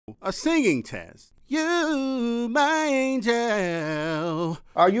a singing test. You, my angel.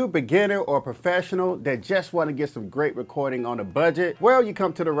 Are you a beginner or professional that just want to get some great recording on a budget? Well, you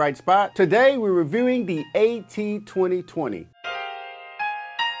come to the right spot. Today, we're reviewing the AT2020.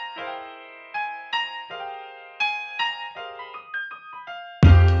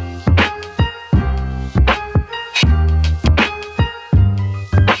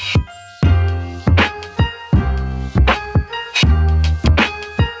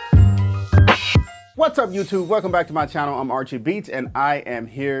 What's up, YouTube? Welcome back to my channel. I'm Archie Beatz and I am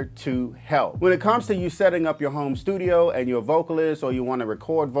here to help. When it comes to you setting up your home studio and you're a vocalist or you want to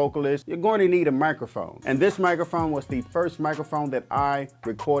record vocalists, you're going to need a microphone. And this microphone was the first microphone that I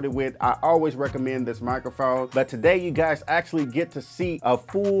recorded with. I always recommend this microphone, but today you guys actually get to see a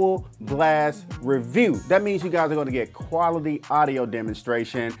full blast review. That means you guys are going to get quality audio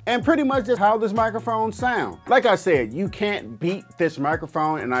demonstration and pretty much just how this microphone sounds. Like I said, you can't beat this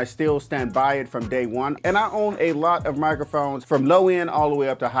microphone and I still stand by it from day one. And I own a lot of microphones from low end all the way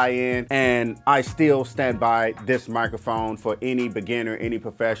up to high end, and I still stand by this microphone for any beginner, any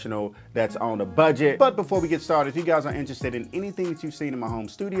professional that's on a budget. But before we get started, if you guys are interested in anything that you've seen in my home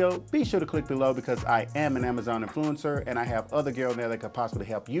studio, be sure to click below because I am an Amazon influencer and I have other gear on there that could possibly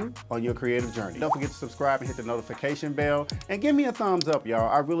help you on your creative journey. Don't forget to subscribe and hit the notification bell and give me a thumbs up, y'all.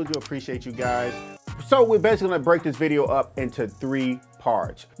 I really do appreciate you guys. So we're basically gonna break this video up into 3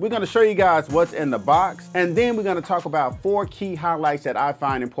 parts. We're gonna show you guys what's in the box, and then we're gonna talk about 4 key highlights that I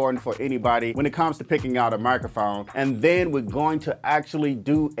find important for anybody when it comes to picking out a microphone. And then we're going to actually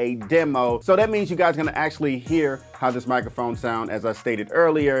do a demo. So that means you guys are gonna actually hear how this microphone sounds, as I stated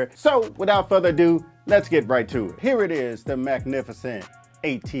earlier. So without further ado, let's get right to it. Here it is, the magnificent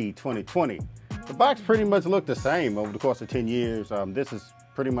AT2020. The box pretty much looked the same over the course of 10 years. This is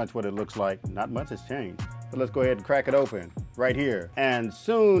pretty much what it looks like. Not much has changed. But let's go ahead and crack it open right here. And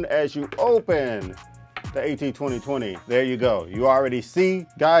soon as you open the AT2020, there you go. You already see,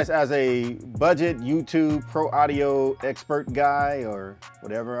 guys, as a budget YouTube pro audio expert guy or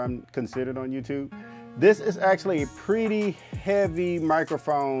whatever I'm considered on YouTube, this is actually a pretty heavy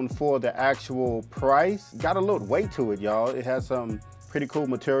microphone for the actual price. Got a little weight to it, y'all. It has some pretty cool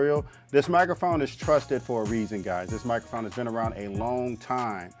material. This microphone is trusted for a reason, guys. This microphone has been around a long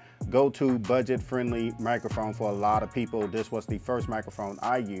time. Go-to budget-friendly microphone for a lot of people. This was the first microphone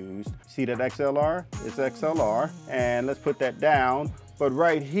I used. See that XLR? It's XLR. And let's put that down. But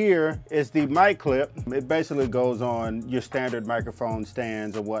right here is the mic clip. It basically goes on your standard microphone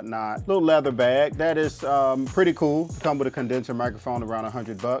stands or whatnot. Little leather bag. That is pretty cool. Come with a condenser microphone around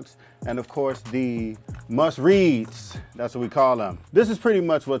 $100. And of course the must reads, that's what we call them. This is pretty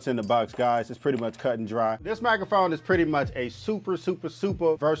much what's in the box, guys. It's pretty much cut and dry. This microphone is pretty much a super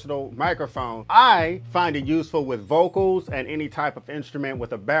versatile microphone. I find it useful with vocals and any type of instrument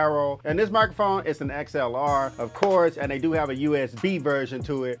with a barrel. And this microphone is an XLR, of course, and they do have a USB version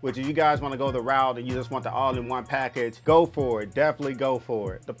to it, which if you guys want to go the route and you just want the all-in-one package, go for it. Definitely go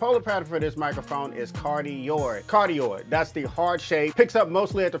for it. The polar pattern for this microphone is cardioid. Cardioid, that's the hard shape. Picks up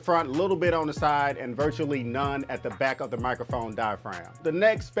mostly at the front, a little bit on the side, and virtually none at the back of the microphone diaphragm. The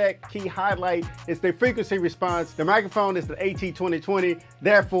next spec key highlight is the frequency response. The microphone is the AT2020,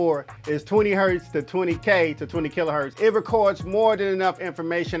 therefore is 20 hertz to 20K to 20 kilohertz. It records more than enough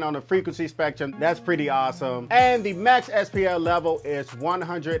information on the frequency spectrum. That's pretty awesome. And the max SPL level is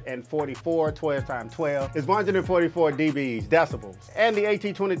 144, 12 times 12 is 144 dBs, decibels. And the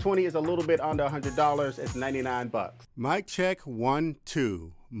AT2020 is a little bit under $100. It's 99 bucks. Mic check 1,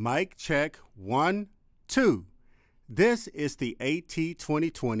 2. Mic check 1, 2. This is the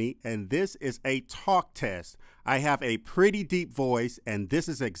AT2020 and this is a talk test. I have a pretty deep voice and this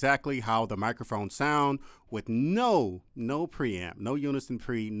is exactly how the microphone sounds with no preamp, no unison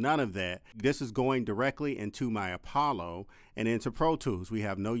pre, none of that. This is going directly into my Apollo and into Pro Tools. We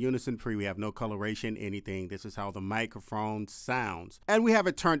have no unison pre, we have no coloration, anything. This is how the microphone sounds. And we have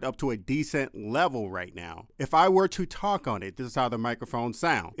it turned up to a decent level right now. If I were to talk on it, this is how the microphone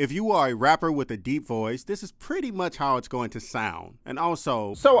sounds. If you are a rapper with a deep voice, this is pretty much how it's going to sound. And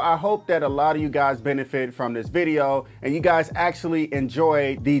also, so I hope that a lot of you guys benefit from this video and you guys actually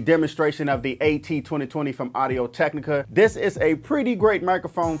enjoy the demonstration of the AT2020 from Audio Technica. This is a pretty great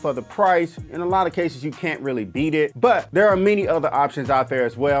microphone for the price. In a lot of cases, you can't really beat it, but there are many other options out there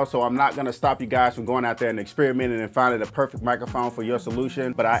as well. So I'm not gonna stop you guys from going out there and experimenting and finding the perfect microphone for your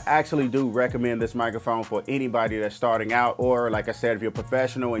solution. But I actually do recommend this microphone for anybody that's starting out, or like I said, if you're a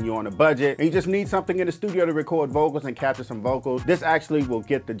professional and you're on a budget and you just need something in the studio to record vocals and capture some vocals, this actually will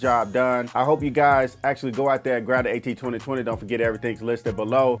get the job done. I hope you guys actually go out out there and grab the AT2020. Don't forget everything's listed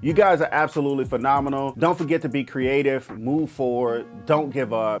below. You guys are absolutely phenomenal. Don't forget to be creative, move forward, don't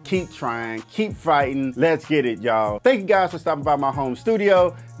give up, keep trying, keep fighting. Let's get it, y'all. Thank you guys for stopping by my home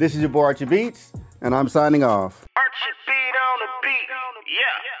studio. This is your boy Archie Beatz, and I'm signing off.